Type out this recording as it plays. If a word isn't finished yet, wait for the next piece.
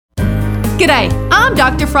G'day, I'm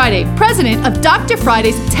Dr. Friday, president of Dr.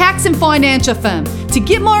 Friday's Tax and Financial Firm. To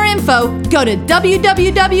get more info, go to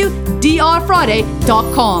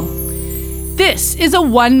www.drfriday.com. This is a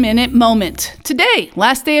 1-minute moment. Today,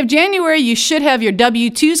 last day of January, you should have your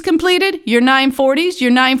W-2s completed, your 940s,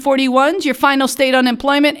 your 941s, your final state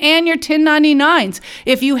unemployment, and your 1099s.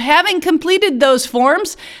 If you haven't completed those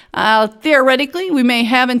forms, theoretically, we may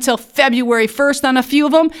have until February 1st on a few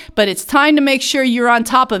of them, but it's time to make sure you're on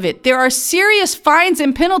top of it. There are serious fines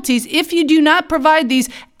and penalties if you do not provide these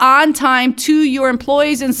on time to your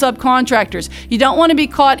employees and subcontractors. You don't want to be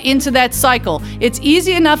caught into that cycle. It's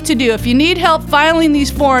easy enough to do. If you need help filing these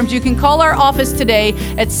forms, you can call our office today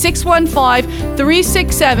at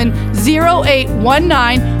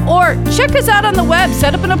 615-367-0819 or check us out on the web.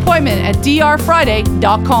 Set up an appointment at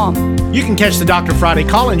drfriday.com. You can catch the Dr. Friday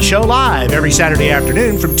call-in show live every Saturday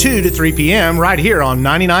afternoon from 2 to 3 p.m. right here on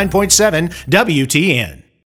 99.7 WTN.